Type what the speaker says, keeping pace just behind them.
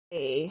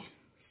Hey,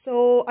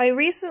 so I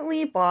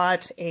recently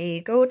bought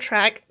a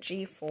Gotrax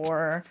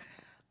G4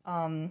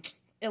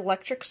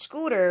 electric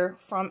scooter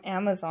from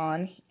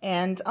Amazon,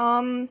 and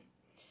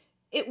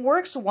it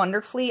works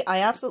wonderfully. I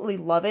absolutely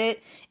love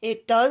it.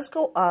 It does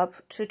go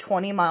up to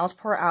 20 miles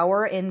per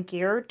hour in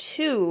gear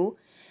 2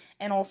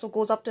 and also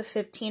goes up to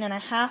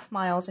 15.5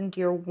 miles in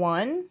gear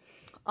 1.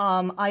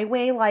 I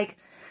weigh like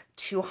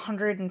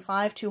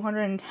 205,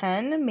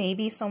 210,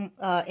 maybe some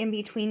in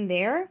between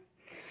there.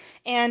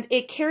 And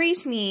it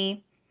carries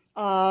me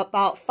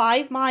about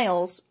 5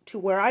 miles to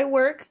where I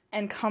work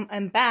and come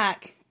and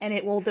back, and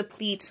it will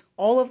deplete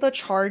all of the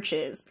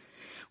charges,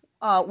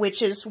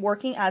 which is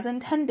working as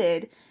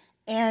intended.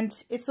 And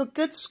it's a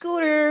good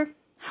scooter.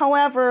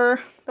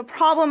 However, the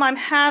problem I'm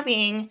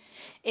having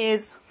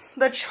is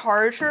the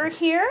charger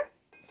here.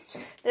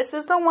 This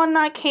is the one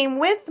that came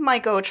with my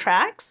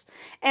Gotrax,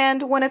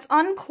 and when it's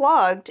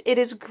unplugged, it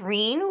is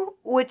green,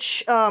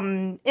 which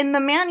in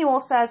the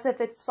manual says if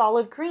it's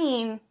solid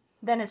green,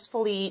 then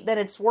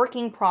it's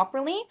working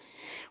properly.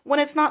 When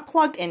it's not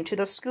plugged into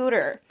the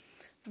scooter,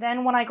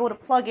 then when I go to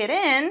plug it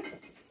in,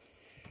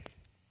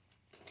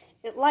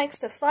 it likes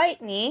to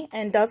fight me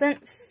and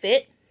doesn't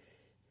fit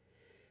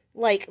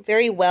like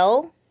very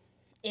well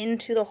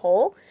into the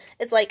hole.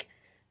 It's like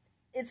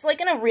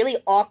in a really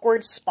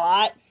awkward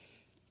spot.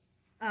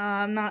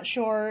 I'm not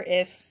sure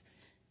if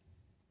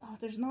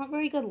there's not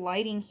very good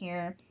lighting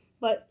here,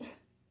 but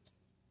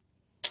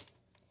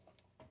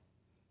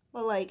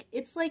like,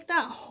 it's like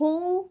that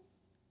hole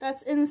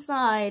that's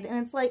inside, and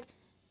it's like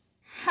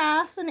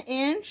half an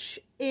inch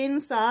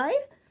inside,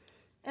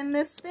 and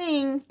this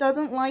thing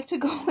doesn't like to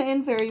go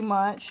in very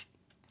much.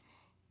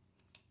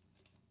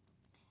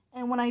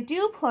 And when I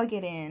do plug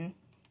it in,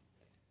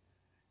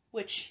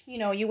 which, you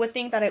know, you would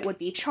think that it would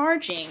be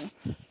charging,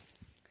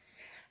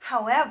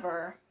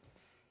 however,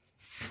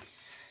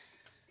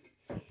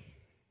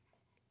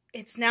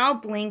 it's now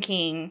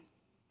blinking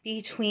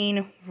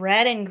between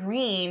red and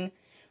green.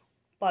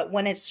 But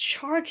when it's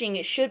charging,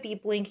 it should be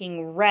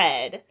blinking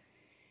red.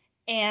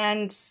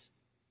 And,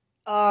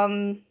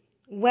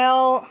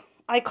 well,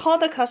 I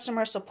called the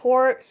customer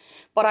support,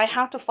 but I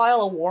have to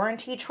file a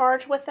warranty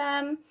charge with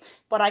them.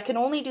 But I can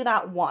only do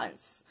that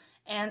once.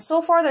 And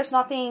so far, there's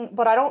nothing,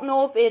 but I don't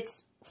know if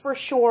it's for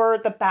sure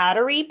the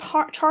battery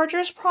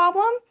charger's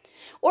problem,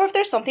 or if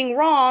there's something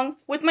wrong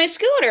with my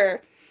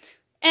scooter.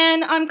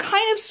 And I'm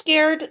kind of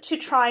scared to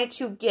try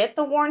to get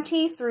the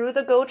warranty through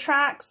the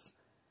Gotrax.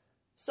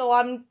 So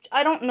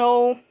I don't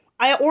know.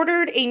 I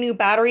ordered a new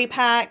battery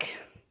pack,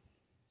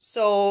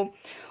 so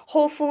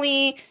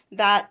hopefully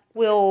that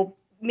will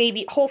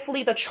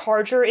hopefully the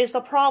charger is the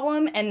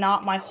problem and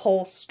not my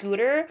whole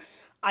scooter.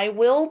 I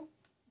will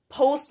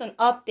post an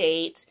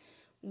update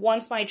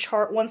once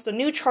the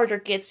new charger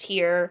gets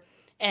here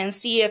and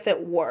see if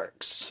it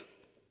works.